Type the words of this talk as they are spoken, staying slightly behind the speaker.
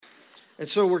And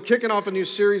so we're kicking off a new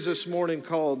series this morning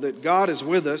called That God is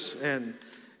With Us, and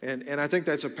I think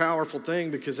that's a powerful thing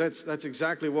because that's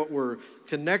exactly what we're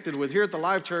connected with. Here at the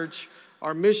Life Church,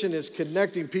 our mission is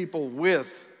connecting people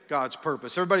with God's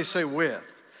purpose. Everybody say with.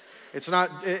 It's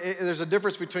not, there's a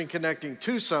difference between connecting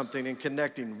to something and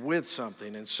connecting with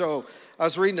something. And so I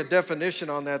was reading a definition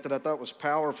on that I thought was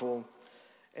powerful.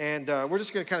 And we're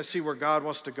just going to kind of see where God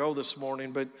wants to go this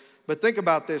morning. But think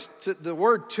about this. The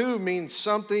word to means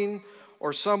something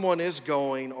or someone is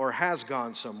going or has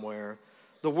gone somewhere.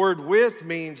 The word with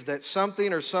means that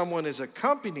something or someone is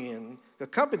accompanying,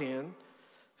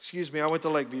 excuse me, I went to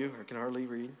Lakeview, I can hardly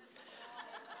read.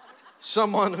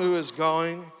 Someone who is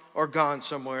going or gone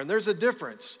somewhere. And there's a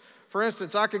difference. For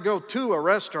instance, I could go to a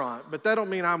restaurant, but that don't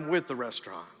mean I'm with the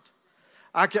restaurant.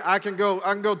 I can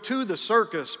go to the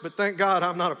circus, but thank God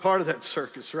I'm not a part of that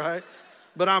circus, right?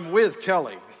 But I'm with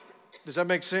Kelly. Does that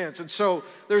make sense? And so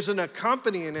there's an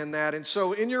accompanying in that. And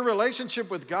so in your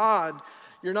relationship with God,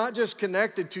 you're not just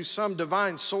connected to some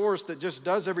divine source that just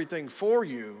does everything for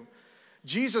you.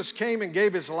 Jesus came and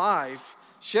gave his life,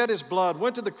 shed his blood,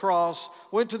 went to the cross,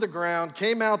 went to the ground,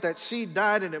 came out, that seed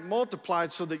died, and it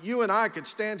multiplied so that you and I could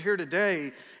stand here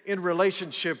today in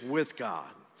relationship with God.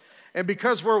 And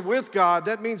because we're with God,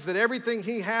 that means that everything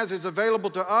he has is available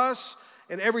to us,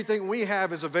 and everything we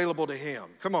have is available to him.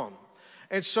 Come on.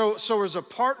 And so there's a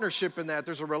partnership in that.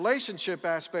 There's a relationship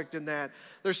aspect in that.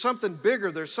 There's something bigger.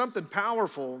 There's something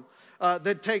powerful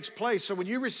that takes place. So when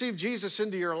you receive Jesus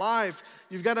into your life,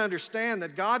 you've got to understand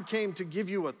that God came to give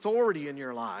you authority in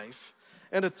your life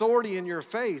and authority in your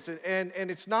faith. And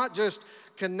it's not just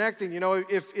connecting. You know,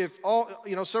 if all,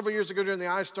 you know, several years ago during the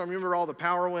ice storm, you remember all the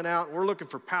power went out and we're looking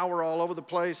for power all over the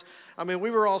place. I mean, we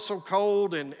were all so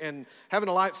cold and having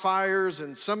to light fires,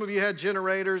 and some of you had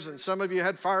generators and some of you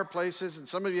had fireplaces and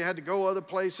some of you had to go other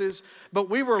places. But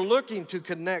we were looking to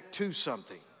connect to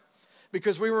something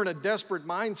because we were in a desperate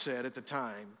mindset at the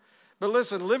time. But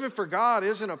listen, living for God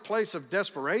isn't a place of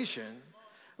desperation.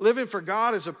 Living for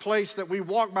God is a place that we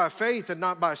walk by faith and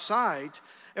not by sight.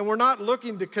 And we're not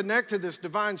looking to connect to this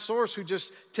divine source who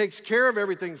just takes care of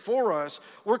everything for us.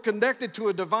 We're connected to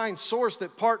a divine source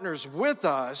that partners with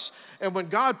us. And when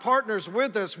God partners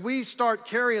with us, we start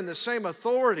carrying the same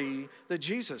authority that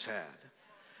Jesus had.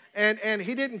 And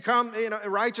he didn't come, you know,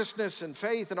 righteousness and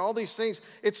faith and all these things.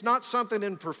 It's not something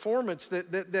in performance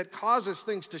that causes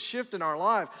things to shift in our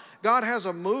life. God has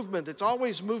a movement that's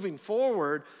always moving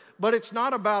forward, but it's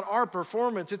not about our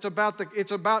performance. It's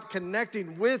about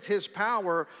connecting with his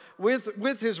power,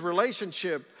 with his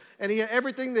relationship. And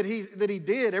everything that he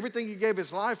did, everything he gave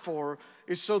his life for,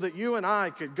 is so that you and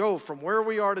I could go from where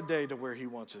we are today to where he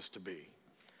wants us to be.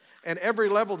 And every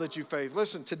level that you face,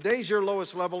 listen, today's your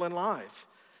lowest level in life.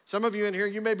 Some of you in here,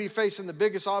 you may be facing the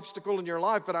biggest obstacle in your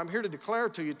life, but I'm here to declare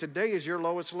to you, today is your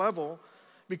lowest level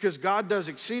because God does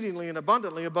exceedingly and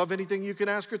abundantly above anything you can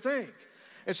ask or think.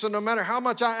 And so no matter how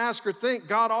much I ask or think,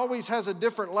 God always has a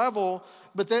different level.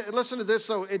 But listen to this,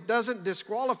 though. It doesn't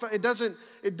disqualify. It doesn't,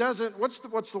 what's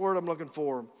the word I'm looking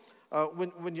for?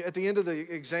 When you, at the end of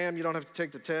the exam, you don't have to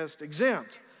take the test.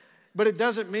 Exempt. But it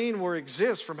doesn't mean we're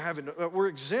exempt from having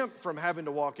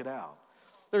to walk it out.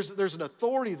 There's an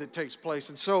authority that takes place.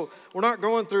 And so we're not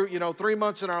going through, 3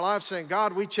 months in our life saying,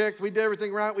 God, we checked, we did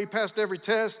everything right, we passed every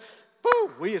test.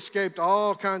 Boom, we escaped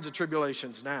all kinds of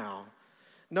tribulations now.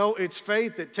 No, it's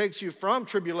faith that takes you from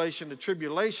tribulation to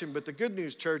tribulation. But the good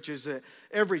news, church, is that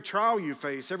every trial you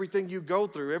face, everything you go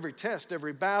through, every test,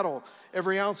 every battle,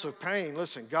 every ounce of pain,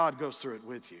 listen, God goes through it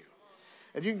with you.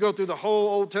 And you can go through the whole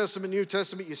Old Testament, New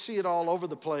Testament, you see it all over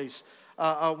the place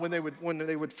when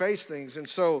they would face things. And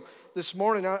so this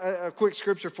morning, a quick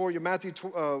scripture for you, Matthew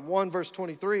 1, verse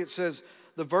 23, it says,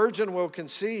 the virgin will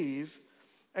conceive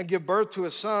and give birth to a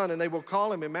son, and they will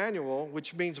call him Emmanuel,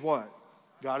 which means what?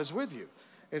 God is with you.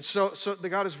 And so the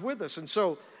God is with us. And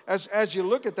so as you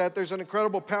look at that, there's an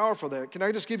incredible power for that. Can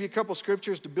I just give you a couple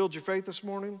scriptures to build your faith this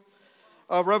morning?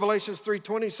 Revelations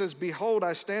 3:20 says, behold,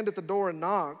 I stand at the door and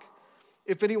knock.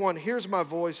 If anyone hears my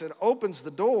voice and opens the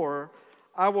door,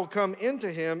 I will come into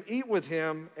him, eat with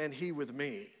him, and he with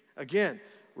me. Again,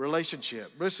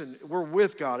 relationship. Listen, we're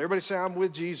with God. Everybody say, I'm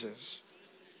with Jesus.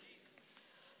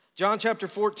 John chapter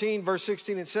 14, verse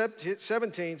 16 and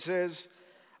 17 says,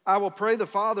 I will pray the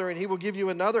Father, and he will give you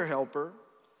another helper,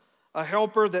 a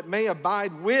helper that may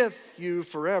abide with you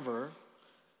forever.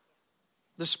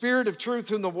 The Spirit of truth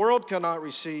whom the world cannot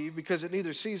receive because it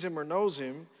neither sees him or knows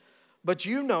him, but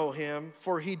you know him,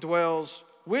 for he dwells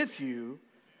with you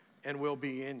and will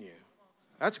be in you.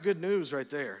 That's good news right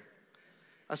there.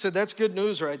 I said, that's good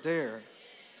news right there.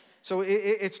 So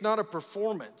it's not a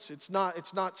performance. It's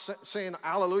not saying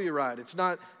hallelujah right. It's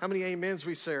not how many amens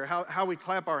we say or how we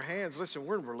clap our hands. Listen,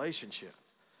 we're in relationship.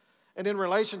 And in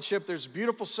relationship, there's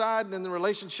beautiful side, and in the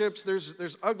relationships,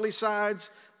 there's ugly sides.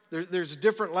 There's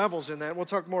different levels in that. We'll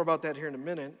talk more about that here in a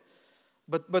minute.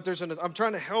 But I'm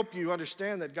trying to help you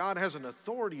understand that God has an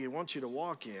authority He wants you to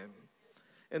walk in.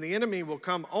 And the enemy will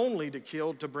come only to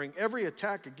kill, to bring every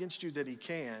attack against you that he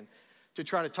can, to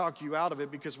try to talk you out of it.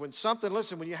 Because when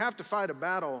you have to fight a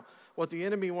battle, what the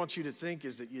enemy wants you to think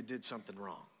is that you did something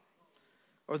wrong.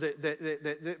 Or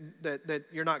that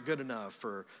you're not good enough,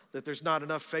 or that there's not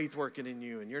enough faith working in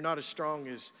you, and you're not as strong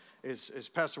as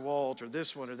Pastor Walt or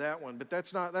this one or that one. But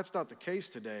that's not the case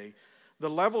today. The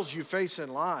levels you face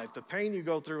in life, the pain you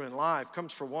go through in life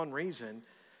comes for one reason,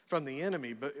 from the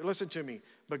enemy. But listen to me,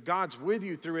 but God's with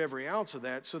you through every ounce of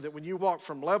that, so that when you walk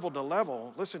from level to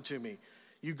level, listen to me,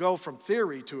 you go from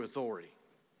theory to authority.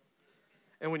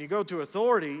 And when you go to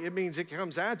authority, it means it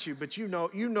comes at you, but you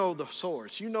know the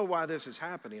source. You know why this is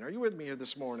happening. Are you with me here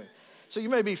this morning? So you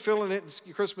may be feeling it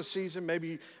in Christmas season.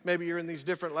 Maybe you're in these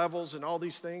different levels and all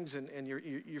these things, and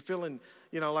you're feeling,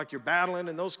 like you're battling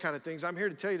and those kind of things. I'm here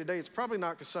to tell you today, it's probably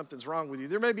not because something's wrong with you.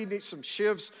 There may be some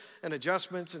shifts and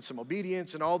adjustments and some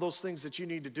obedience and all those things that you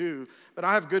need to do. But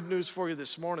I have good news for you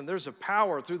this morning. There's a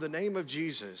power through the name of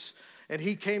Jesus. And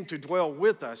He came to dwell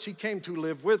with us. He came to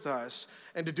live with us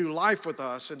and to do life with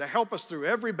us and to help us through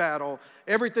every battle,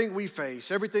 everything we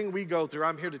face, everything we go through.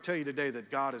 I'm here to tell you today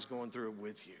that God is going through it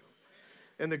with you.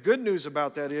 And the good news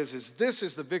about that is this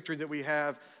is the victory that we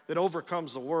have that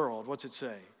overcomes the world. What's it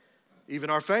say? Even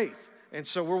our faith. And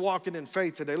so we're walking in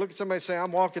faith today. Look at somebody and say,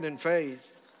 I'm walking in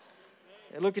faith.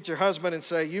 And look at your husband and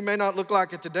say, you may not look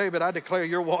like it today, but I declare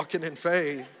you're walking in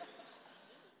faith.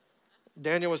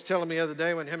 Daniel was telling me the other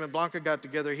day when him and Blanca got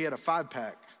together, he had a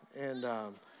 5-pack. And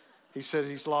he said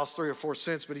he's lost 3 or 4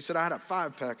 cents, but he said, I had a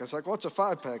 5-pack. I was like, what's a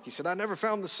 5-pack? He said, I never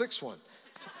found the 6th one.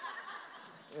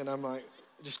 And I'm like,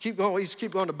 just keep going. We just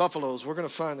keep going to Buffalo's. We're going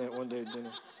to find that one day,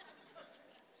 Daniel.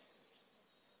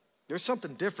 There's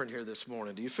something different here this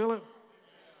morning. Do you feel it?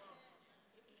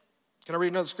 Can I read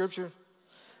another scripture?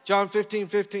 John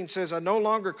 15:15 says, I no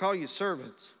longer call you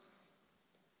servants,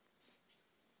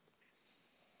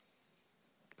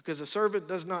 because a servant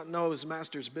does not know his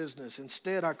master's business.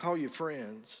 Instead, I call you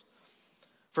friends.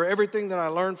 For everything that I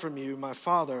learned from you, my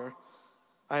Father,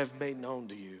 I have made known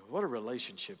to you. What a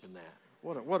relationship in that.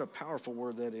 What a powerful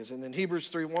word that is. And in Hebrews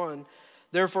 3:1,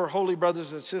 therefore, holy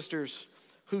brothers and sisters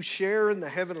who share in the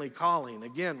heavenly calling.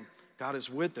 Again, God is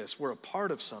with us. We're a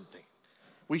part of something.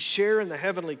 We share in the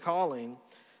heavenly calling.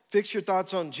 Fix your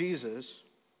thoughts on Jesus,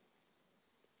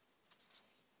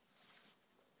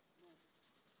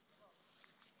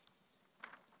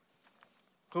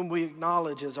 whom we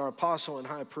acknowledge as our apostle and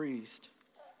high priest.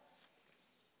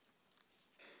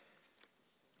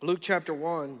 Luke chapter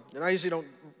 1, and I usually don't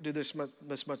do this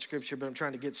much scripture, but I'm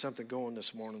trying to get something going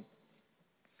this morning.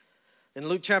 In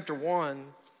Luke chapter 1,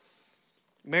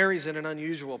 Mary's in an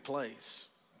unusual place.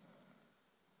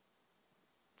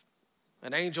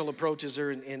 An angel approaches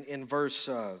her in verse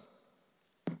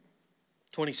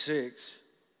 26. It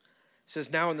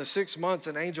says, now in the 6th month,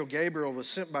 an angel Gabriel was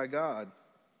sent by God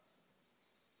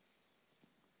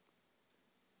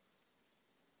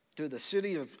to the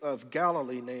city of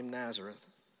Galilee named Nazareth,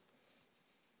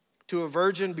 to a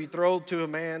virgin betrothed to a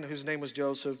man whose name was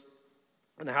Joseph,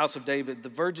 in the house of David. The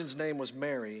virgin's name was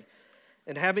Mary.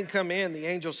 And having come in, the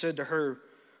angel said to her,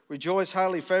 rejoice,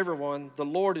 highly favored one, the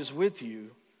Lord is with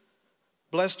you.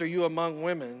 Blessed are you among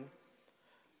women.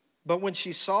 But when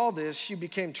she saw this, she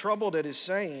became troubled at his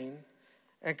saying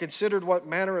and considered what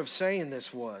manner of saying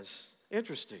this was.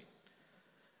 Interesting.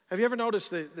 Have you ever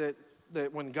noticed that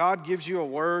when God gives you a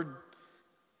word,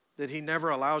 that He never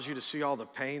allows you to see all the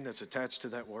pain that's attached to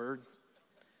that word?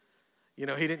 He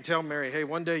didn't tell Mary, hey,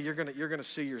 one day you're gonna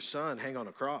see your son hang on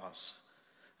a cross.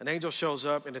 An angel shows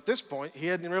up, and at this point, He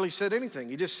hadn't really said anything.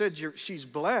 He just said she's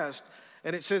blessed,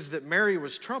 and it says that Mary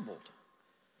was troubled.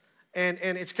 And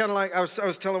it's kind of like, I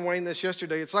was telling Wayne this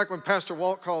yesterday, it's like when Pastor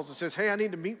Walt calls and says, hey, I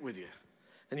need to meet with you.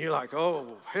 And you're like,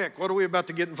 oh, heck, what are we about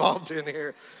to get involved in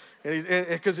here?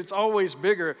 Because it's always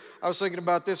bigger. I was thinking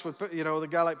about this with, the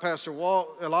guy like Pastor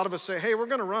Walt. A lot of us say, hey, we're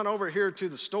going to run over here to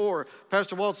the store.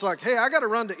 Pastor Walt's like, hey, I got to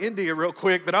run to India real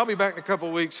quick, but I'll be back in a couple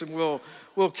of weeks and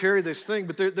we'll carry this thing.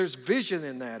 But there's vision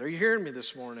in that. Are you hearing me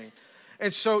this morning?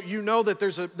 And so you know that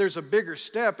there's a bigger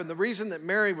step. And the reason that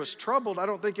Mary was troubled, I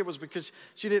don't think it was because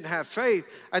she didn't have faith.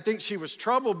 I think she was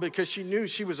troubled because she knew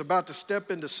she was about to step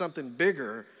into something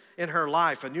bigger in her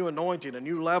life, a new anointing, a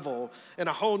new level, and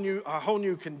a whole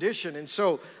new condition. And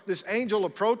so this angel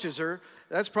approaches her.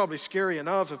 That's probably scary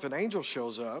enough if an angel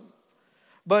shows up.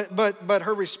 But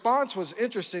her response was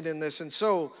interesting in this. And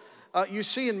so you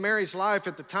see in Mary's life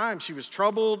at the time, she was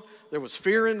troubled. There was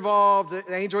fear involved.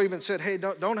 The angel even said, hey,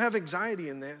 don't have anxiety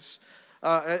in this.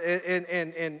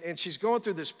 And she's going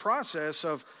through this process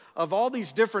of all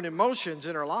these different emotions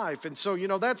in her life. And so,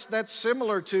 that's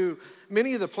similar to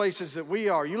many of the places that we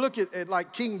are. You look at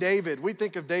like King David. We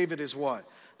think of David as what?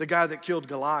 The guy that killed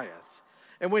Goliath.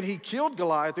 And when he killed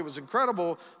Goliath, it was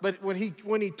incredible. But when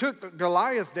he took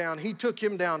Goliath down, he took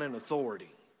him down in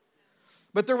authority.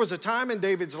 But there was a time in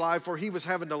David's life where he was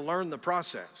having to learn the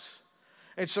process.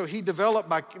 And so he developed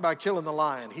by killing the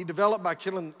lion. He developed by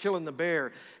killing the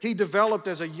bear. He developed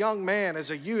as a young man,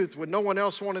 as a youth, when no one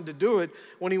else wanted to do it,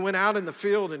 when he went out in the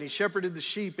field and he shepherded the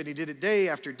sheep, and he did it day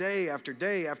after day after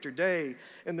day after day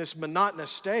in this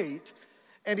monotonous state.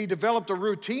 And he developed a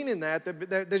routine in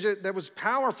that was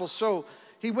powerful. So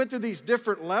he went through these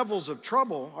different levels of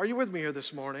trouble. Are you with me here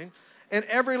this morning? And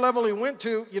every level he went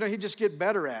to, he'd just get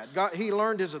better at. He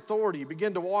learned his authority. He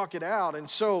began to walk it out. And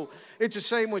so it's the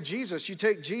same with Jesus. You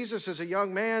take Jesus as a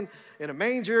young man in a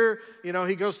manger.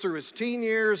 He goes through his teen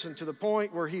years and to the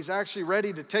point where he's actually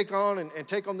ready to take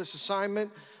on this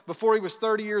assignment. Before he was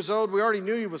 30 years old, we already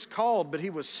knew he was called, but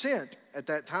he was sent at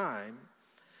that time.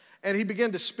 And he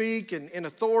began to speak in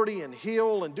authority and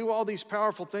heal and do all these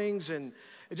powerful things. And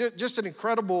just an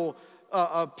incredible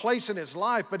place in his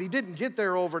life, but he didn't get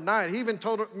there overnight. He even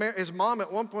told his mom at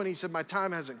one point, he said, my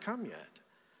time hasn't come yet.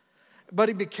 But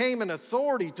he became an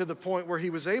authority to the point where he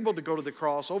was able to go to the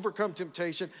cross, overcome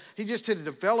temptation. He just had to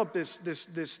develop this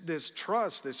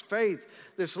trust, this faith,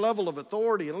 this level of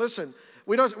authority. And listen,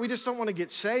 we just don't want to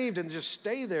get saved and just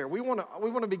stay there. We want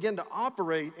to begin to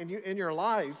operate in your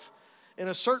life in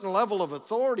a certain level of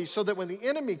authority so that when the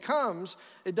enemy comes,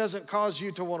 it doesn't cause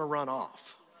you to want to run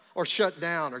off or shut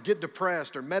down or get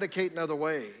depressed or medicate in other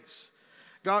ways.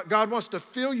 God wants to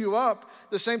fill you up.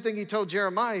 The same thing he told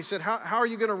Jeremiah. He said, how are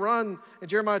you going to run? In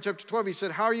Jeremiah chapter 12, he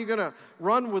said, how are you going to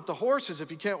run with the horses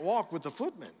if you can't walk with the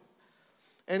footmen?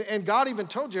 And God even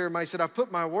told Jeremiah, he said, I've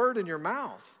put my word in your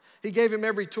mouth. He gave him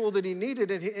every tool that he needed,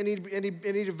 and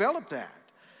he developed that.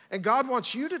 And God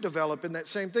wants you to develop in that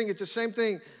same thing. It's the same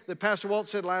thing that Pastor Walt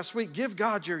said last week. Give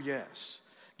God your yes.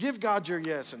 Give God your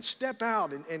yes and step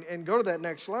out and go to that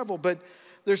next level. But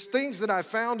there's things that I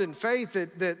found in faith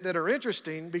that are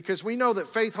interesting because we know that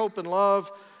faith, hope, and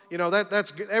love,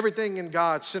 that's everything in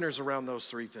God centers around those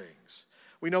three things.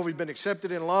 We know we've been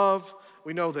accepted in love.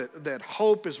 We know that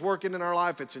hope is working in our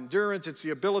life. It's endurance. It's the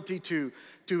ability to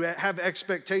have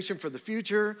expectation for the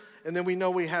future. And then we know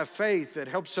we have faith that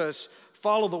helps us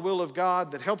follow the will of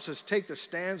God, that helps us take the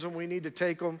stands when we need to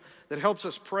take them, that helps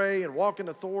us pray and walk in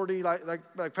authority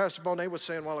like Pastor Bonet was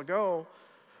saying a while ago.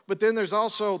 But then there's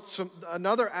also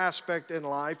another aspect in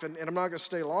life, and I'm not going to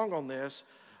stay long on this,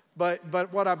 but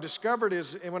what I've discovered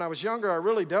is, and when I was younger, I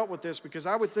really dealt with this because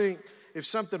I would think if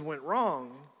something went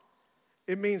wrong,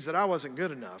 it means that I wasn't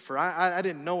good enough, or I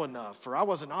didn't know enough, or I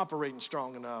wasn't operating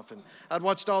strong enough. And I'd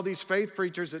watched all these faith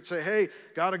preachers that say, hey,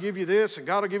 God will give you this, and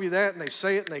God will give you that, and they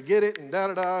say it, and they get it, and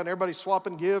da-da-da, and everybody's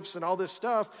swapping gifts and all this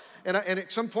stuff. And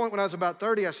at some point when I was about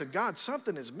 30, I said, God,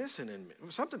 something is missing in me.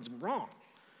 Something's wrong.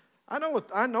 I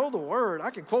know the Word.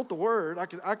 I can quote the Word. I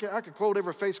could quote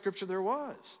every faith scripture there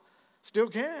was. Still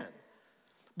can.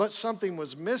 But something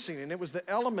was missing, and it was the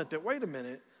element that, wait a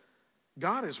minute,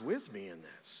 God is with me in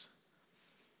this.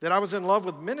 That I was in love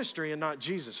with ministry and not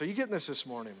Jesus. Are you getting this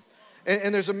morning?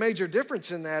 And there's a major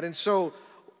difference in that. And so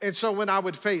when I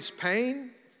would face pain,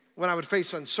 when I would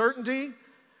face uncertainty,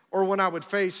 or when I would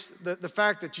face the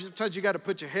fact that sometimes you got to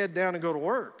put your head down and go to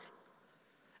work.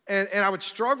 And I would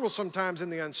struggle sometimes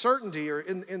in the uncertainty or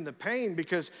in the pain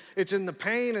because it's in the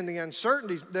pain and the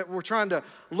uncertainty that we're trying to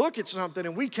look at something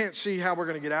and we can't see how we're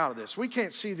going to get out of this. We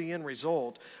can't see the end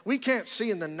result. We can't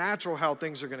see in the natural how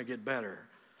things are going to get better.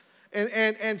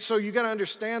 And so you got to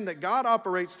understand that God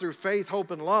operates through faith, hope,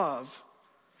 and love.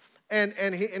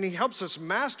 And he helps us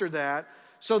master that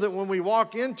so that when we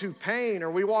walk into pain or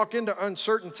we walk into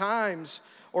uncertain times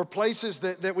or places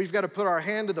that we've got to put our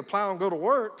hand to the plow and go to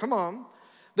work, come on,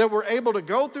 that we're able to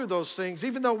go through those things.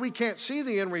 Even though we can't see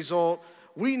the end result,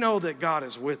 we know that God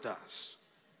is with us.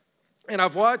 And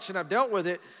I've watched and I've dealt with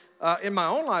it in my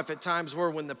own life at times where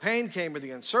when the pain came or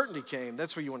the uncertainty came,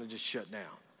 that's where you want to just shut down.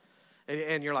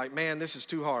 And you're like, man, this is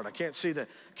too hard. I can't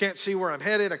see where I'm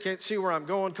headed. I can't see where I'm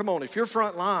going. Come on, if you're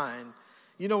front line,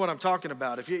 you know what I'm talking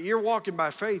about. If you're walking by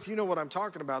faith, you know what I'm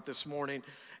talking about this morning.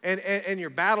 and you're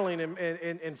battling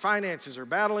in finances, or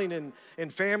battling in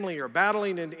family, or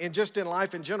battling in just in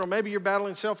life in general. Maybe you're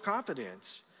battling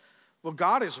self-confidence. Well,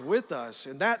 God is with us,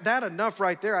 and that enough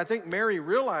right there. I think Mary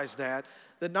realized that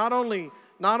not only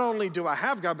do I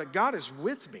have God, but God is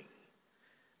with me.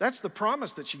 That's the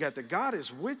promise that she got, that God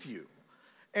is with you.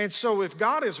 And so if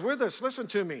God is with us, listen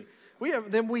to me,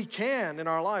 then we can in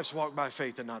our lives walk by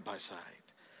faith and not by sight.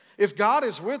 If God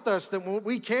is with us, then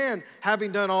we can,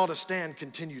 having done all to stand,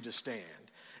 continue to stand.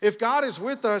 If God is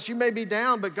with us, you may be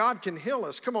down, but God can heal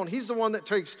us. Come on, He's the one that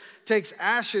takes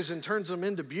ashes and turns them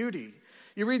into beauty.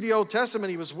 You read the Old Testament,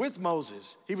 He was with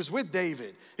Moses. He was with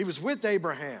David. He was with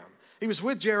Abraham. He was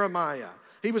with Jeremiah.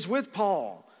 He was with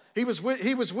Paul. He was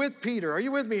with Peter. Are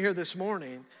you with me here this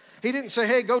morning? He didn't say,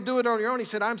 hey, go do it on your own. He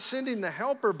said, I'm sending the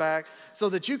helper back so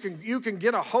that you can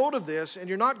get a hold of this, and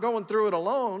you're not going through it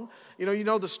alone. You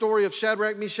know the story of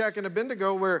Shadrach, Meshach, and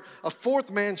Abednego, where a fourth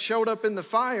man showed up in the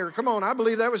fire. Come on, I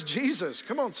believe that was Jesus.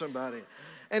 Come on, somebody.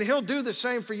 And He'll do the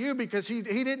same for you, because He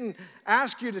didn't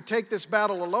ask you to take this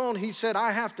battle alone. He said,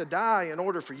 I have to die in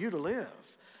order for you to live.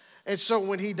 And so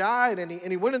when He died and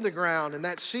he went in the ground, and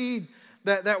that seed,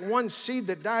 that one seed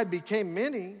that died became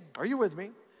many. Are you with me?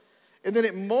 And then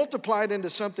it multiplied into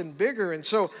something bigger. And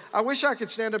so I wish I could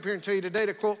stand up here and tell you today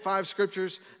to quote 5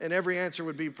 scriptures and every answer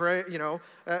would be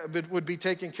would be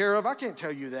taken care of. I can't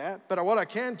tell you that. But what I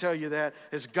can tell you that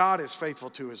is God is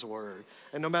faithful to His word.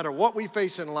 And no matter what we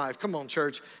face in life, come on,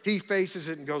 church, He faces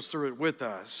it and goes through it with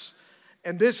us.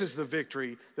 And this is the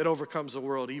victory that overcomes the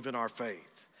world, even our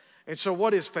faith. And so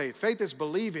what is faith? Faith is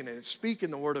believing it. It's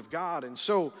speaking the word of God. And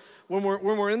so when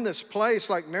we're in this place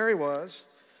like Mary was,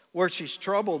 where she's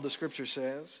troubled, the scripture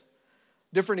says,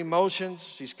 different emotions,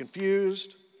 she's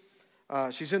confused,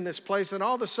 she's in this place, and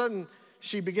all of a sudden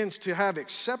she begins to have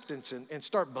acceptance and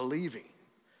start believing.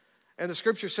 And the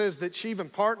scripture says that she even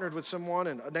partnered with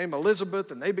someone named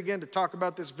Elizabeth, and they began to talk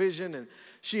about this vision, and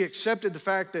she accepted the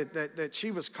fact that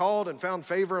she was called and found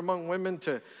favor among women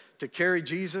to carry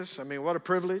Jesus. I mean, what a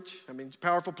privilege. I mean, it's a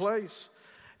powerful place.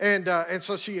 And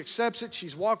so she accepts it.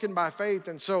 She's walking by faith.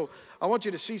 And so I want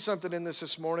you to see something in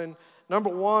this morning. Number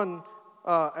one,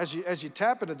 as you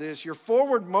tap into this, your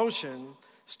forward motion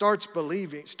starts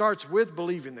with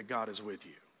believing that God is with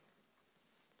you.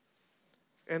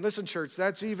 And listen, church,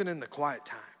 that's even in the quiet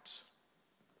times.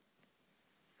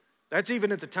 That's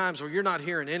even at the times where you're not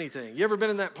hearing anything. You ever been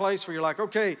in that place where you're like,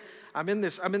 okay, I'm in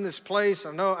this place.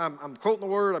 I know I'm quoting the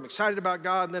word. I'm excited about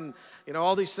God. And then,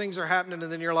 all these things are happening.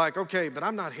 And then you're like, okay, but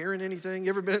I'm not hearing anything. You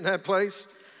ever been in that place?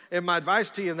 And my advice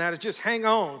to you in that is just hang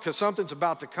on, because something's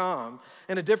about to come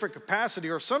in a different capacity.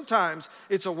 Or sometimes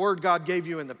it's a word God gave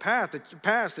you in the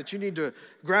past that you need to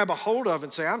grab a hold of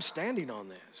and say, I'm standing on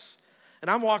this. And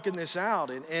I'm walking this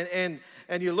out. And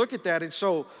you look at that. And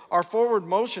so our forward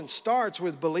motion starts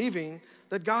with believing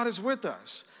that God is with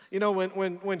us.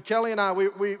 When Kelly and I,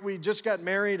 we just got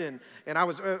married, and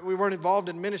we weren't involved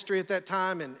in ministry at that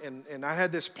time, and I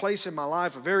had this place in my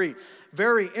life, a very,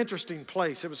 very interesting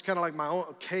place. It was kind of like my own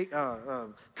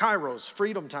Kairos,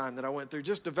 freedom time that I went through,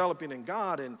 just developing in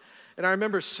God. And I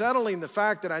remember settling the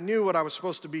fact that I knew what I was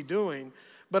supposed to be doing,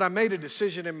 but I made a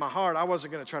decision in my heart. I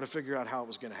wasn't going to try to figure out how it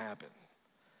was going to happen.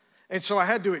 And so I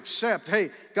had to accept,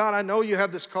 hey, God, I know you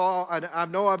have this call. I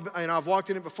know I've walked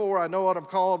in it before. I know what I'm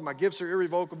called. My gifts are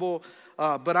irrevocable.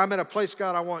 But I'm at a place,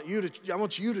 God, I want you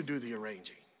to do the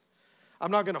arranging. I'm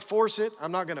not going to force it.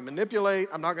 I'm not going to manipulate.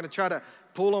 I'm not going to try to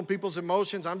pull on people's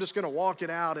emotions. I'm just going to walk it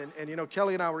out. And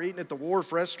Kelly and I were eating at the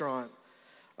Wharf restaurant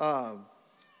and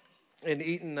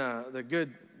eating the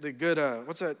good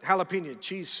what's that? Jalapeno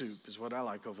cheese soup is what I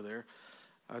like over there.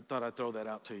 I thought I'd throw that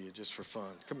out to you just for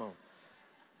fun. Come on.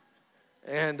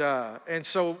 And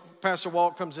so Pastor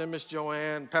Walt comes in, Miss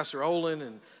Joanne, Pastor Olin,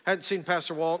 and hadn't seen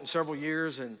Pastor Walt in several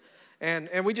years,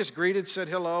 and we just greeted, said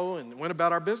hello, and went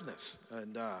about our business.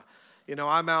 And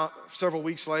I'm out several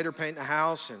weeks later painting a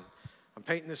house, and I'm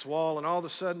painting this wall, and all of a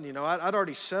sudden, I'd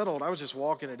already settled. I was just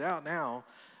walking it out now,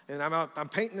 and I'm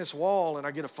painting this wall, and I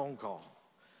get a phone call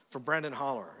from Brandon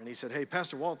Holler, and he said, hey,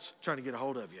 Pastor Walt's trying to get a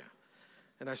hold of you.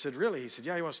 And I said, really? He said,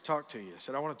 yeah, he wants to talk to you. I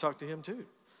said, I want to talk to him too.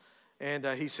 And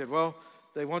he said, well,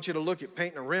 they want you to look at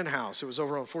painting a rent house. It was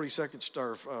over on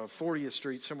 40th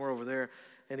Street, somewhere over there.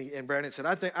 And Brandon said,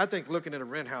 I think looking at a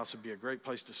rent house would be a great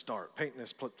place to start, painting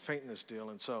this deal.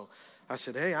 And so I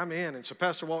said, hey, I'm in. And so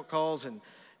Pastor Walt calls,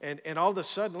 and all of a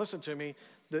sudden, listen to me,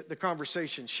 the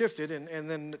conversation shifted. And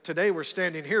then today we're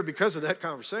standing here because of that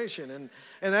conversation.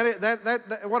 And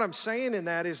that what I'm saying in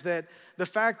that is that the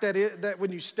fact that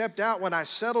when you stepped out, when I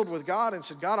settled with God and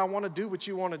said, God, I want to do what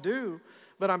you want to do,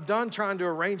 but I'm done trying to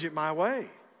arrange it my way.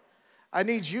 I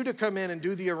need you to come in and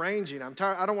do the arranging. I'm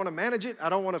tired. I don't want to manage it. I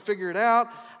don't want to figure it out.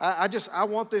 I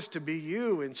want this to be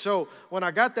you. And so when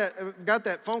I got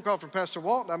that phone call from Pastor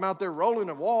Walton, I'm out there rolling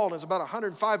a wall, and it's about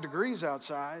 105 degrees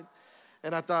outside.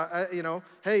 And I thought,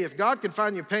 hey, if God can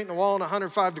find you painting a wall in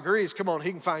 105 degrees, come on,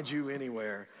 he can find you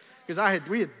anywhere. Because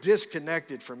we had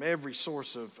disconnected from every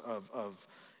source of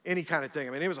any kind of thing.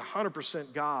 I mean, it was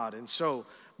 100% God. And so,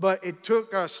 but it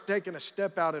took us taking a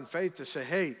step out in faith to say,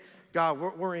 hey, God,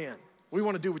 we're in. We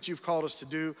want to do what you've called us to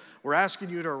do. We're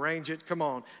asking you to arrange it. Come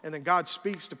on. And then God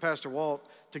speaks to Pastor Walt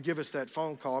to give us that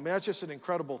phone call. I mean, that's just an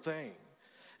incredible thing.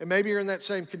 And maybe you're in that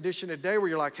same condition today where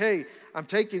you're like, hey, I'm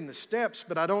taking the steps,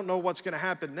 but I don't know what's going to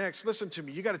happen next. Listen to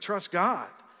me. You got to trust God.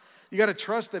 You got to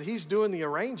trust that he's doing the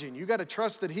arranging. You got to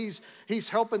trust that he's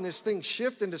helping this thing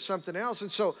shift into something else.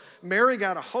 And so Mary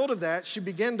got a hold of that. She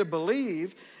began to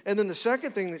believe. And then the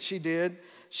second thing that she did,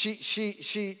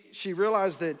 she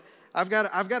realized that I've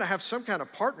got to have some kind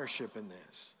of partnership in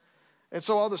this. And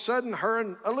so all of a sudden, her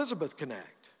and Elizabeth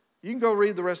connect. You can go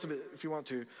read the rest of it if you want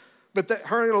to. But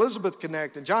her and Elizabeth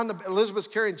connect, and Elizabeth's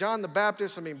carrying John the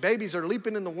Baptist. I mean, babies are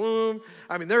leaping in the womb.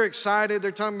 I mean, they're excited.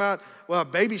 They're talking about,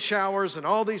 baby showers and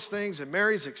all these things. And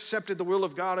Mary's accepted the will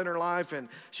of God in her life, and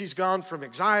she's gone from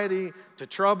anxiety to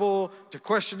trouble to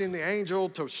questioning the angel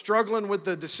to struggling with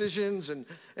the decisions and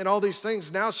all these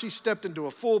things. Now she's stepped into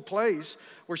a full place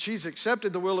where she's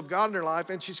accepted the will of God in her life,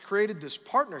 and she's created this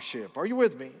partnership. Are you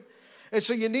with me? And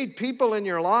so you need people in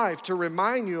your life to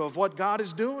remind you of what God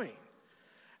is doing.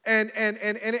 And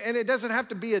it doesn't have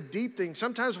to be a deep thing.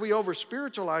 Sometimes we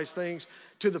over-spiritualize things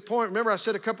to the point. Remember I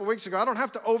said a couple weeks ago, I don't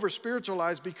have to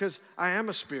over-spiritualize because I am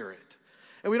a spirit.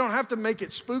 And we don't have to make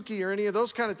it spooky or any of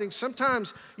those kind of things.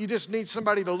 Sometimes you just need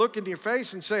somebody to look into your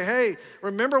face and say, hey,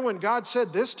 remember when God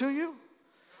said this to you?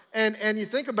 And you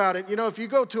think about it, if you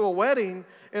go to a wedding,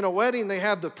 in a wedding they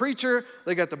have the preacher,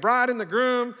 they got the bride and the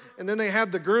groom, and then they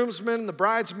have the groomsmen and the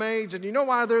bridesmaids. And you know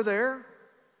why they're there?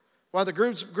 While the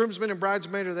groomsmen and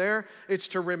bridesmaids are there, it's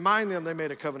to remind them they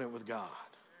made a covenant with God.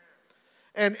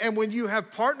 And when you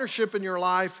have partnership in your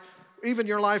life, even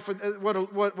your life, with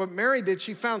what Mary did,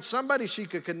 she found somebody she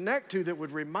could connect to that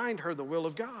would remind her the will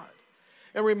of God.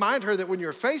 And remind her that when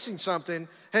you're facing something,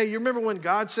 hey, you remember when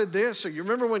God said this, or you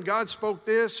remember when God spoke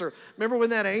this, or remember when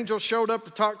that angel showed up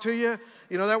to talk to you?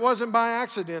 That wasn't by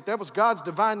accident. That was God's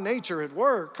divine nature at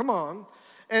work. Come on.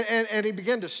 And he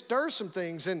began to stir some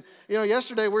things. And,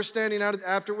 yesterday we're standing out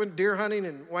after went deer hunting,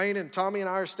 and Wayne and Tommy and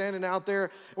I are standing out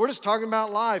there. We're just talking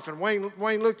about life. And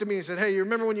Wayne looked at me and said, hey, you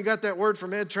remember when you got that word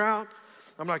from Ed Trout?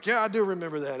 I'm like, yeah, I do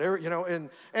remember that.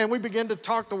 And we begin to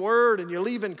talk the word, and you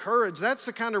leave encouraged. That's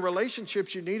the kind of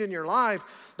relationships you need in your life.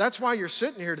 That's why you're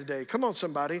sitting here today. Come on,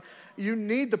 somebody. You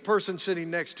need the person sitting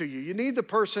next to you. You need the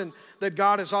person that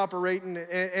God is operating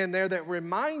in there that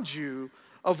reminds you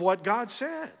of what God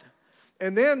said.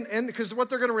 And because what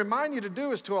they're going to remind you to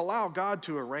do is to allow God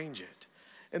to arrange it.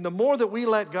 And the more that we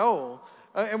let go,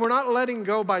 and we're not letting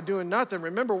go by doing nothing.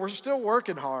 Remember, we're still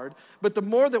working hard. But the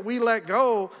more that we let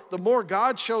go, the more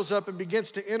God shows up and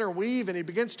begins to interweave, and he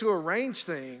begins to arrange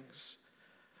things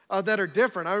that are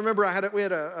different. I remember we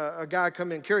had a guy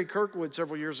come in, Kerry Kirkwood,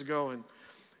 several years ago, and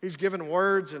he's giving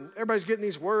words, and everybody's getting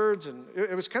these words, and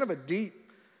it was kind of a deep,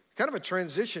 kind of a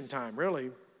transition time,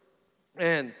 really.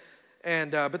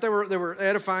 But they were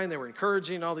edifying, they were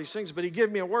encouraging, all these things. But he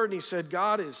gave me a word, and he said,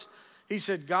 God is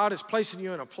placing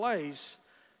you in a place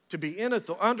to be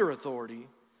under authority,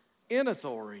 in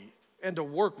authority, and to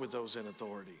work with those in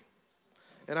authority.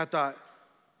 And I thought,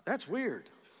 that's weird.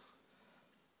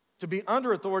 To be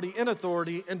under authority, in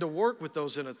authority, and to work with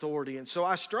those in authority. And so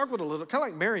I struggled a little, kind of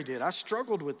like Mary did. I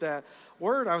struggled with that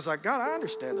word. I was like, God, I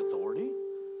understand authority.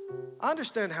 I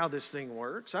understand how this thing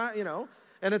works.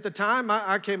 And at the time,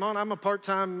 I came on. I'm a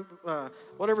part-time,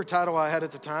 whatever title I had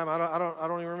at the time. I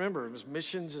don't even remember. It was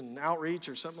missions and outreach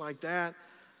or something like that.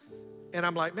 And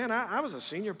I'm like, man, I was a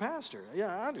senior pastor. Yeah,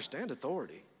 I understand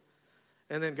authority.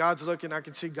 And then God's looking. I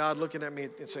can see God looking at me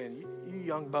and saying, "You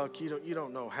young buck, you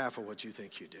don't know half of what you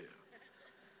think you do."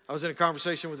 I was in a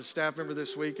conversation with a staff member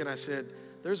this week, and I said,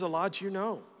 "There's a lot you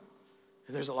know,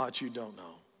 and there's a lot you don't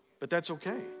know, but that's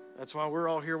okay. That's why we're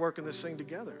all here working this thing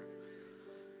together."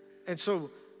 And so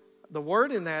the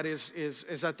word in that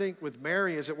is I think with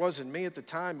Mary, as it was in me at the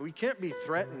time, we can't be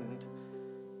threatened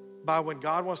by when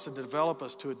God wants to develop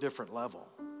us to a different level.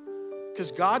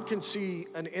 Because God can see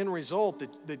an end result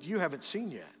that you haven't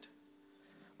seen yet.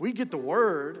 We get the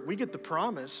word, we get the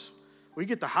promise, we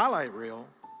get the highlight reel,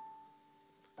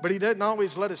 but he doesn't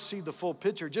always let us see the full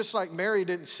picture. Just like Mary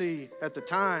didn't see at the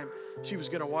time she was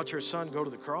going to watch her son go to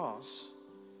the cross.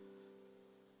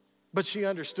 But she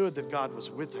understood that God was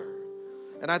with her.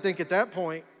 And I think at that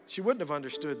point, she wouldn't have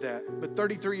understood that. But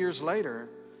 33 years later,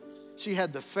 she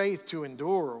had the faith to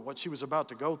endure what she was about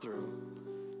to go through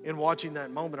in watching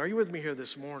that moment. Are you with me here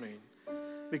this morning?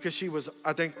 Because she was,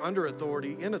 I think, under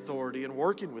authority, in authority, and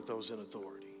working with those in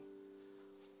authority.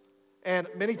 And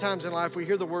many times in life we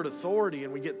hear the word authority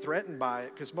and we get threatened by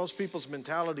it because most people's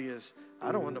mentality is,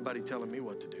 I don't want nobody telling me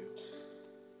what to do.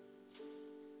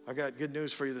 I got good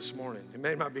news for you this morning. It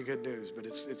may not be good news, but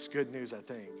it's good news, I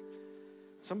think.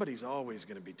 Somebody's always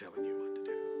going to be telling you what to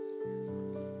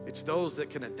do. It's those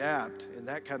that can adapt in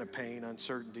that kind of pain,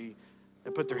 uncertainty,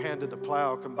 and put their hand to the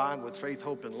plow combined with faith,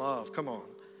 hope, and love. Come on.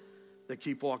 That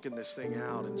keep walking this thing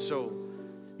out. And so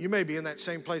you may be in that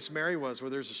same place Mary was, where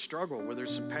there's a struggle, where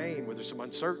there's some pain, where there's some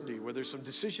uncertainty, where there's some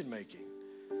decision making,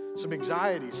 some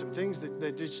anxiety, some things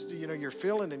that just, you're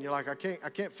feeling and you're like, I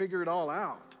can't figure it all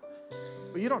out.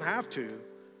 But you don't have to.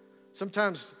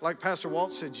 Sometimes, like Pastor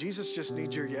Walt said, Jesus just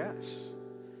needs your yes.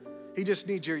 He just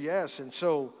needs your yes. And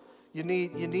so you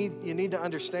need to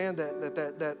understand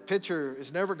that picture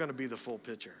is never going to be the full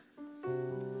picture.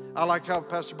 I like how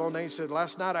Pastor Bonet said,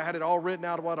 last night I had it all written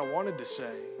out of what I wanted to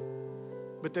say.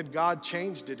 But then God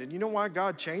changed it. And you know why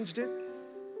God changed it?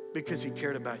 Because he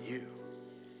cared about you.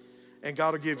 And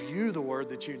God will give you the word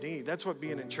that you need. That's what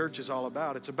being in church is all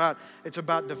about. It's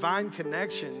about divine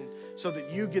connection so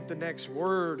that you get the next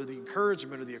word or the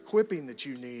encouragement or the equipping that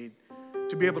you need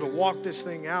to be able to walk this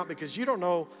thing out. Because you don't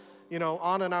know,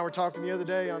 Anna and I were talking the other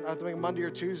day on, I think, Monday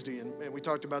or Tuesday, and we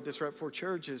talked about this right before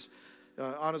church,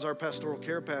 Anna's our pastoral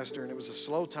care pastor, and it was a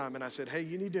slow time. And I said, hey,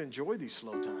 you need to enjoy these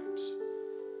slow times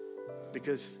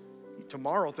because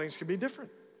tomorrow things could be different.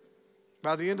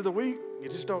 By the end of the week, you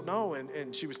just don't know.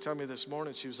 And she was telling me this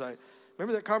morning, she was like,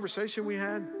 remember that conversation we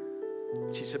had?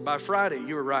 She said, by Friday,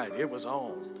 you were right. It was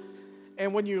on.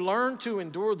 And when you learn to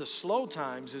endure the slow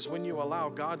times is when you allow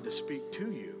God to speak to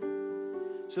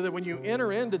you. So that when you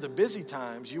enter into the busy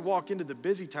times, you walk into the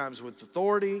busy times with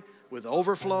authority, with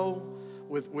overflow,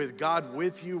 with God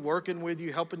with you, working with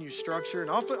you, helping you structure.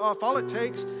 And if all it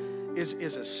takes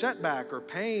is a setback or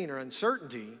pain or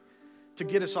uncertainty to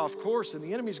get us off course, and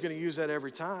the enemy's going to use that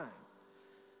every time.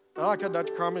 I like how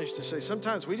Dr. Carmen used to say,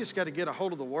 sometimes we just got to get a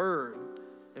hold of the word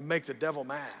and make the devil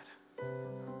mad.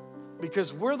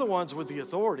 Because we're the ones with the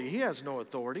authority. He has no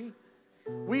authority.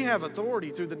 We have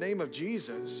authority through the name of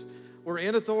Jesus. We're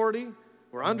in authority.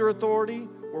 We're under authority.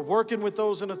 We're working with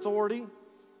those in authority.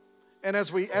 And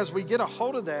as we get a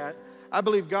hold of that, I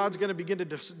believe God's going to begin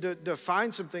to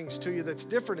define some things to you that's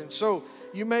different. And so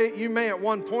you may at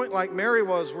one point, like Mary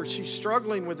was, where she's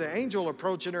struggling with the angel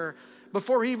approaching her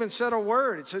before he even said a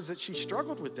word. It says that she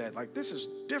struggled with that. Like, this is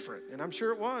different. And I'm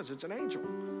sure it was. It's an angel.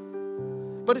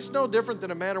 But it's no different than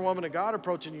a man or woman of God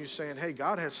approaching you saying, hey,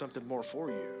 God has something more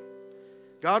for you.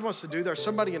 God wants to do that.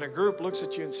 Somebody in a group looks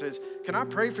at you and says, can I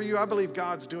pray for you? I believe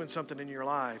God's doing something in your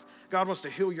life. God wants to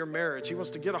heal your marriage. He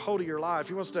wants to get a hold of your life.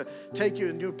 He wants to take you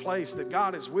to a new place, that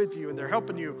God is with you and they're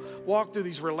helping you walk through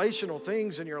these relational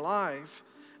things in your life.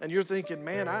 And you're thinking,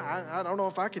 man, I don't know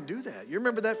if I can do that. You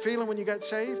remember that feeling when you got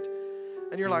saved?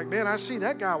 And you're like, man, I see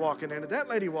that guy walking in it, that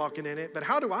lady walking in it, but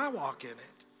how do I walk in it?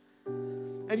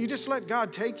 And you just let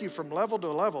God take you from level to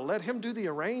level. Let him do the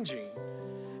arranging.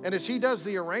 And as he does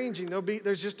the arranging,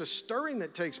 there's just a stirring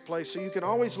that takes place. So you can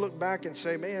always look back and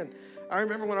say, man, I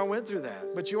remember when I went through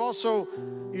that. But you also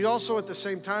at the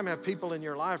same time have people in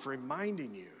your life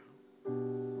reminding you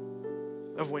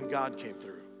of when God came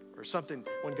through or something,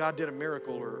 when God did a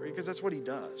miracle, or because that's what he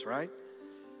does, right?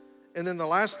 And then the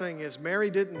last thing is Mary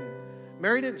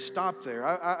didn't stop there.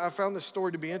 I found this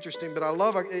story to be interesting, but I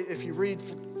love if you read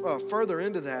further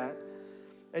into that,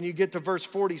 and you get to verse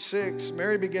 46,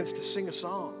 Mary begins to sing a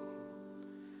song.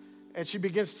 And she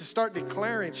begins to start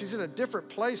declaring. She's in a different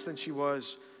place than she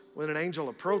was when an angel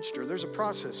approached her. There's a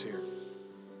process here.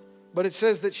 But it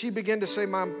says that she began to say,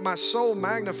 my soul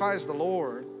magnifies the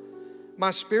Lord.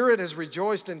 My spirit has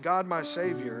rejoiced in God my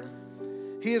Savior.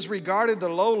 He has regarded the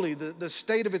lowly, the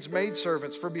state of its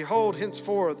maidservants. For behold,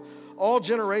 henceforth, all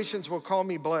generations will call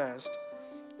me blessed.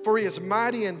 For he is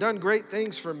mighty and done great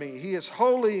things for me. He is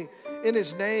holy in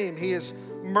his name. He has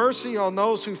mercy on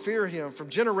those who fear him from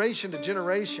generation to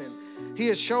generation. He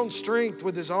has shown strength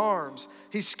with his arms.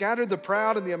 He scattered the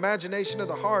proud in the imagination of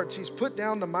the hearts. He's put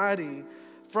down the mighty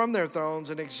from their thrones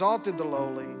and exalted the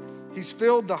lowly. He's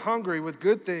filled the hungry with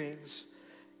good things.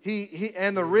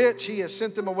 And the rich, he has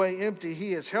sent them away empty.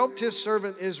 He has helped his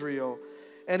servant Israel.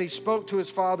 And he spoke to his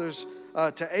fathers,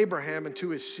 to Abraham, and to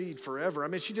his seed forever. I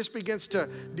mean, she just begins to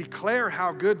declare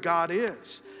how good God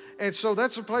is. And so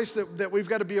that's a place that we've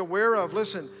got to be aware of.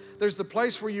 Listen, There's the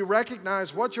place where you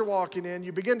recognize what you're walking in.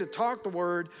 You begin to talk the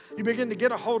word. You begin to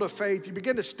get a hold of faith. You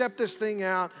begin to step this thing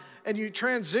out, and you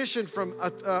transition from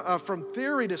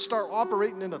theory to start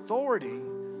operating in authority.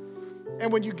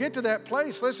 And when you get to that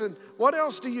place, listen, what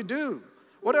else do you do?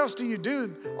 What else do you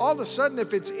do? All of a sudden,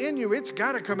 if it's in you, it's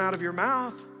got to come out of your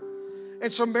mouth.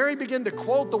 And so Mary began to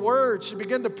quote the word. She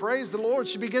began to praise the Lord.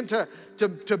 She began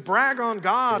to brag on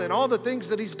God and all the things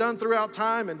that he's done throughout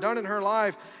time and done in her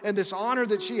life, and this honor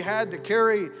that she had to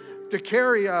carry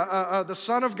the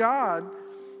Son of God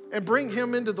and bring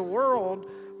him into the world.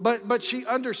 But she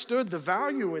understood the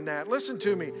value in that. Listen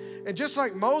to me. And just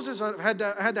like Moses had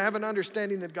to have an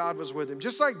understanding that God was with him,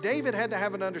 just like David had to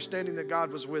have an understanding that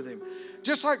God was with him,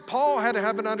 just like Paul had to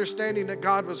have an understanding that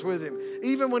God was with him,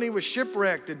 even when he was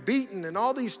shipwrecked and beaten and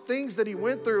all these things that he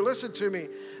went through, listen to me,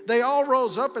 they all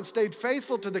rose up and stayed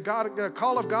faithful to the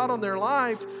call of God on their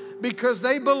life because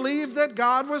they believed that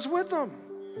God was with them.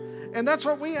 And that's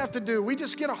what we have to do. We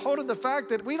just get a hold of the fact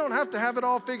that we don't have to have it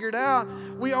all figured out.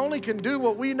 We only can do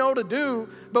what we know to do.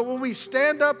 But when we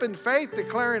stand up in faith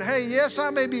declaring, hey, yes,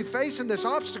 I may be facing this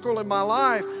obstacle in my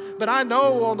life, but I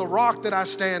know on the rock that I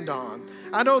stand on.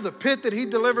 I know the pit that he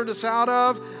delivered us out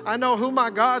of. I know who my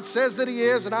God says that he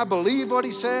is, and I believe what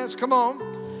he says. Come on.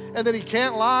 And that he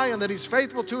can't lie, and that he's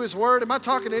faithful to his word. Am I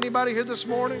talking to anybody here this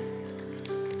morning?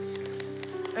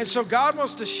 And so God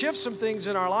wants to shift some things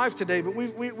in our life today, but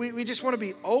we just want to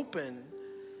be open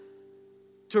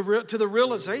to the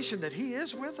realization that he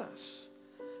is with us.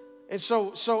 And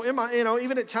so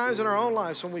even at times in our own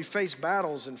lives when we face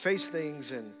battles and face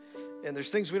things and there's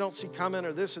things we don't see coming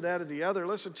or this or that or the other,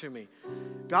 listen to me.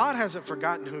 God hasn't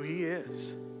forgotten who he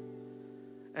is.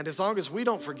 And as long as we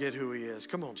don't forget who he is,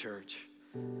 come on, church,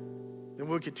 then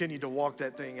we'll continue to walk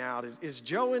that thing out. Is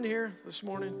Joe in here this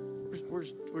morning?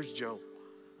 Where's Joe?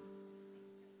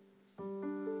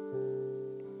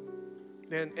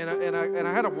 And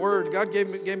I had a word. God gave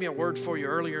me a word for you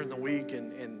earlier in the week,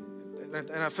 and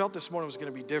I felt this morning was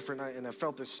going to be different, and I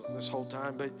felt this whole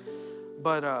time.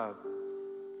 But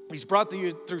he's brought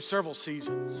you through several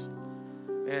seasons,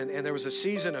 and there was a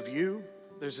season of you.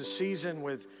 There's a season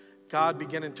with God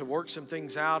beginning to work some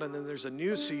things out, and then there's a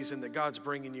new season that God's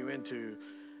bringing you into.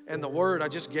 And the word I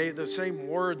just gave, the same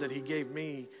word that he gave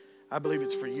me, I believe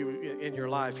it's for you in your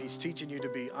life. He's teaching you to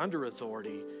be under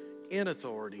authority, in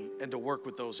authority, and to work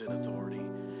with those in authority.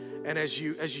 And as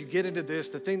you get into this,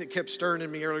 the thing that kept stirring in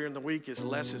me earlier in the week is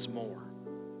less is more.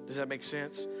 Does that make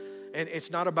sense? And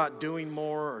it's not about doing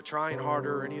more or trying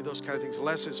harder or any of those kind of things.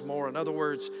 Less is more. In other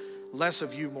words, less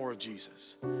of you, more of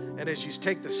Jesus. And as you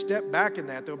take the step back in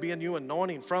that, there'll be a new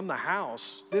anointing from the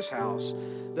house, this house,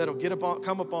 that'll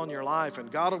come upon your life,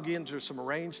 and God will get into some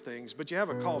arranged things, but you have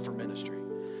a call for ministry.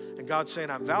 And God's saying,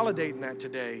 I'm validating that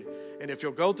today. And if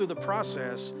you'll go through the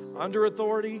process, under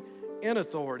authority, in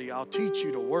authority, I'll teach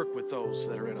you to work with those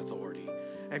that are in authority.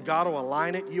 And God will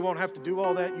align it. You won't have to do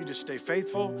all that. You just stay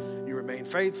faithful. You remain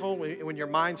faithful. When your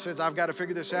mind says, I've got to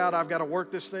figure this out, I've got to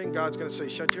work this thing, God's going to say,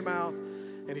 shut your mouth.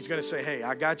 And he's going to say, hey,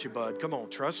 I got you, bud. Come on,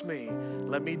 trust me.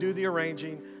 Let me do the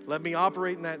arranging. Let me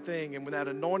operate in that thing. And when that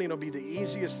anointing will be the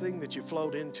easiest thing that you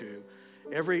flowed into.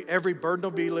 Every burden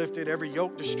will be lifted, every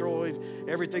yoke destroyed,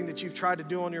 everything that you've tried to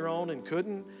do on your own and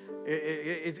couldn't.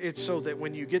 It's so that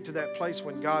when you get to that place,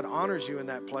 when God honors you in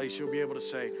that place, you'll be able to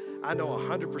say, I know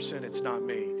 100% it's not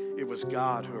me. It was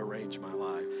God who arranged my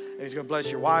life. And he's going to bless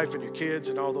your wife and your kids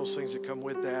and all those things that come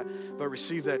with that. But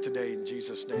receive that today in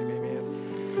Jesus' name. Amen.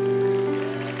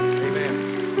 Amen.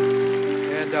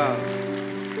 And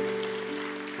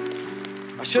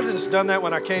I should have just done that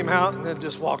when I came out and then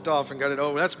just walked off and got it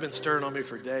over. That's been stirring on me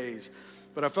for days.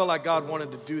 But I felt like God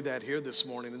wanted to do that here this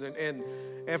morning.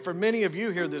 And for many of you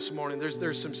here this morning,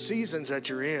 there's some seasons that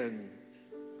you're in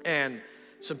and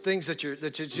some things that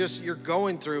you're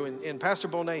going through. And Pastor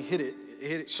Bonet hit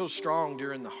it so strong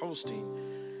during the hosting.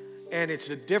 And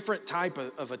it's a different type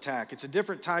of attack. It's a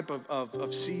different type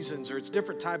of seasons, or it's a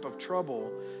different type of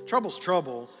trouble. Trouble's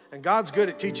trouble, and God's good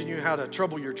at teaching you how to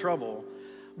trouble your trouble.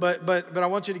 But I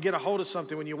want you to get a hold of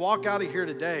something. When you walk out of here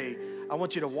today, I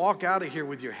want you to walk out of here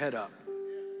with your head up.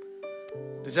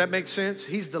 Does that make sense?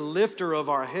 He's the lifter of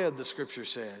our head, the scripture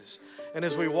says. And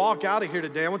as we walk out of here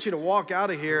today, I want you to walk out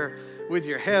of here with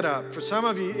your head up. For some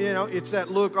of you, it's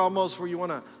that look almost where you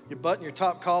button your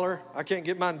top collar. I can't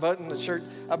get mine buttoned. The shirt,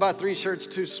 I bought 3 shirts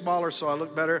too smaller so I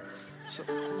look better.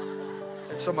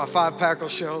 So my 5-pack will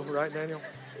show, right, Daniel?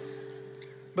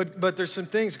 But there's some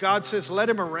things God says, let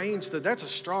him arrange that. That's a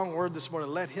strong word this morning.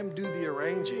 Let him do the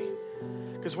arranging.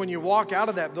 Because when you walk out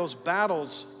of those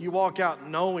battles, you walk out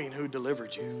knowing who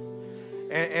delivered you.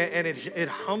 And it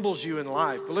humbles you in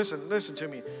life. But listen to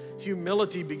me.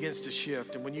 humility begins to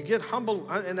shift. And when you get humble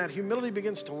and that humility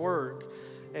begins to work,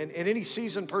 and any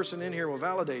seasoned person in here will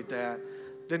validate that,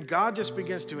 then God just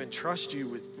begins to entrust you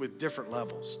with different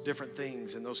levels, different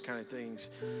things, and those kind of things.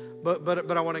 But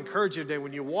I want to encourage you today,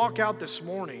 when you walk out this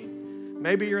morning,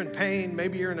 maybe you're in pain,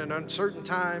 maybe you're in an uncertain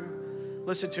time,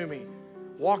 listen to me.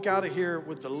 Walk out of here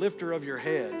with the lifter of your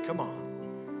head. Come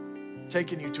on.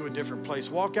 Taking you to a different place.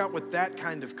 Walk out with that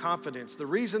kind of confidence. The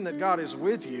reason that God is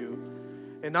with you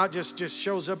and not just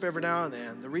shows up every now and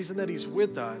then, the reason that he's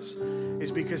with us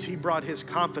is because he brought his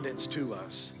confidence to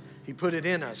us. He put it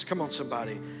in us. Come on,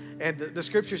 somebody. And the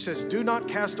scripture says, do not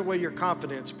cast away your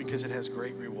confidence because it has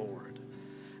great reward.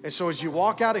 And so as you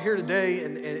walk out of here today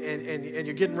and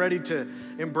you're getting ready to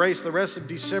embrace the rest of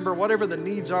December, whatever the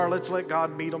needs are, let's let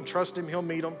God meet them. Trust him, he'll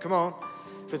meet them. Come on.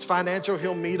 If it's financial,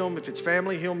 he'll meet them. If it's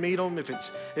family, he'll meet them. If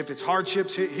it's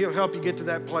hardships, he'll help you get to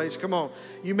that place. Come on.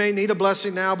 You may need a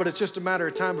blessing now, but it's just a matter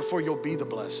of time before you'll be the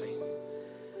blessing.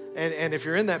 And if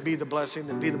you're in that be the blessing,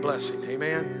 then be the blessing.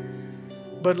 Amen.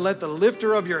 But let the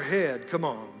lifter of your head, come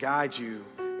on, guide you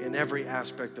in every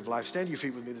aspect of life. Stand to your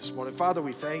feet with me this morning. Father,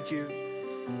 we thank you.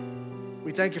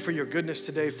 We thank you for your goodness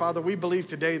today. Father, we believe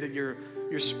today that you're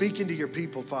speaking to your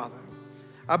people, Father.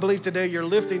 I believe today you're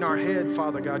lifting our head,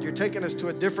 Father God. You're taking us to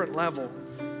a different level.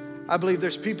 I believe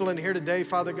there's people in here today,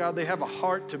 Father God, they have a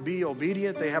heart to be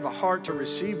obedient. They have a heart to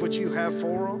receive what you have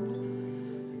for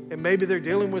them. And maybe they're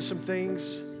dealing with some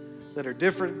things that are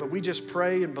different, but we just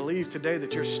pray and believe today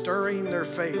that you're stirring their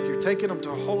faith. You're taking them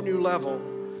to a whole new level.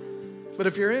 But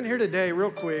if you're in here today,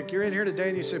 real quick, you're in here today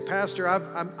and you say, Pastor,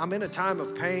 I'm in a time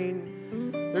of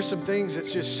pain. There's some things that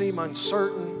just seem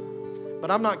uncertain, but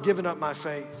I'm not giving up my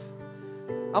faith.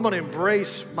 I'm going to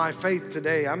embrace my faith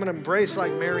today. I'm going to embrace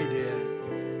like Mary did.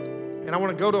 And I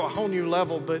want to go to a whole new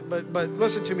level, but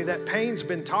listen to me, that pain's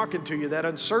been talking to you, that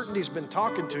uncertainty's been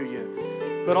talking to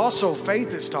you, but also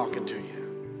faith is talking to you.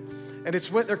 And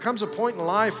it's when there comes a point in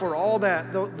life where all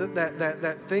that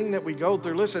thing that we go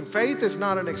through, listen, faith is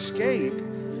not an escape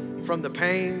from the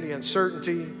pain, the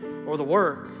uncertainty, or the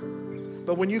work.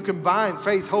 But when you combine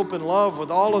faith, hope, and love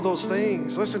with all of those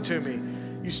things, listen to me,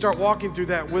 you start walking through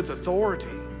that with authority.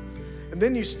 And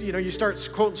then you start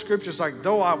quoting scriptures like,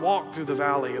 though I walk through the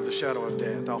valley of the shadow of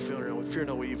death, I'll fear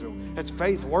no evil. That's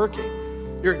faith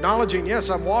working. You're acknowledging, yes,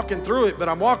 I'm walking through it, but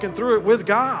I'm walking through it with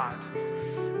God.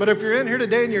 But if you're in here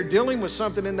today and you're dealing with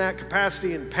something in that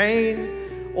capacity, in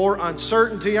pain or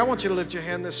uncertainty, I want you to lift your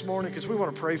hand this morning because we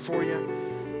want to pray for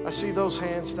you. I see those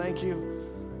hands. Thank you.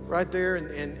 Right there.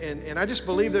 And I just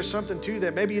believe there's something to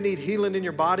that. Maybe you need healing in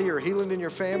your body or healing in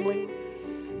your family.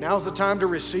 Now's the time to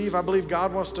receive. I believe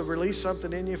God wants to release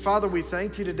something in you. Father, we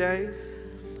thank you today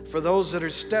for those that are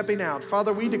stepping out.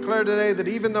 Father, we declare today that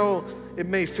even though it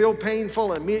may feel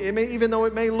painful and even though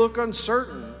it may look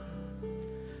uncertain,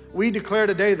 we declare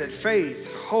today that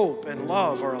faith, hope, and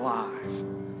love are alive.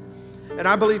 And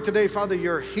I believe today, Father,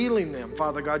 you're healing them,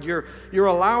 Father God. You're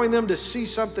allowing them to see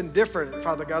something different,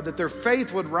 Father God, that their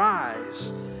faith would rise.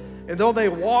 And though they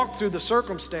walk through the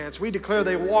circumstance, we declare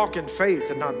they walk in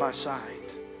faith and not by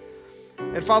sight.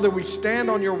 And Father, we stand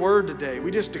on your word today.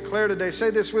 We just declare today,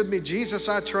 say this with me, Jesus,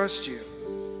 I trust you.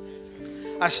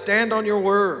 I stand on your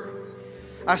word.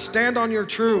 I stand on your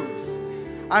truth.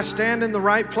 I stand in the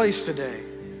right place today.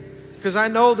 Because I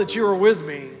know that you are with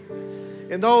me.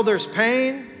 And though there's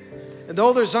pain, and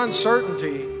though there's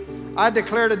uncertainty, I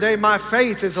declare today my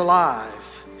faith is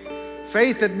alive.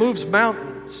 Faith that moves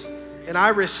mountains. And I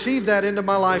receive that into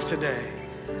my life today.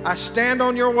 I stand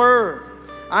on your word.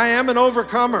 I am an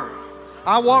overcomer.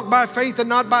 I walk by faith and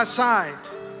not by sight.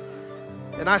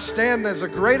 And I stand as a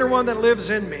greater one that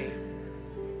lives in me.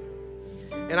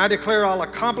 And I declare I'll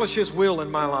accomplish his will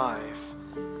in my life.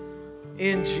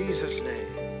 In Jesus' name.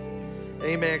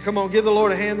 Amen. Come on, give the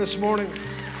Lord a hand this morning.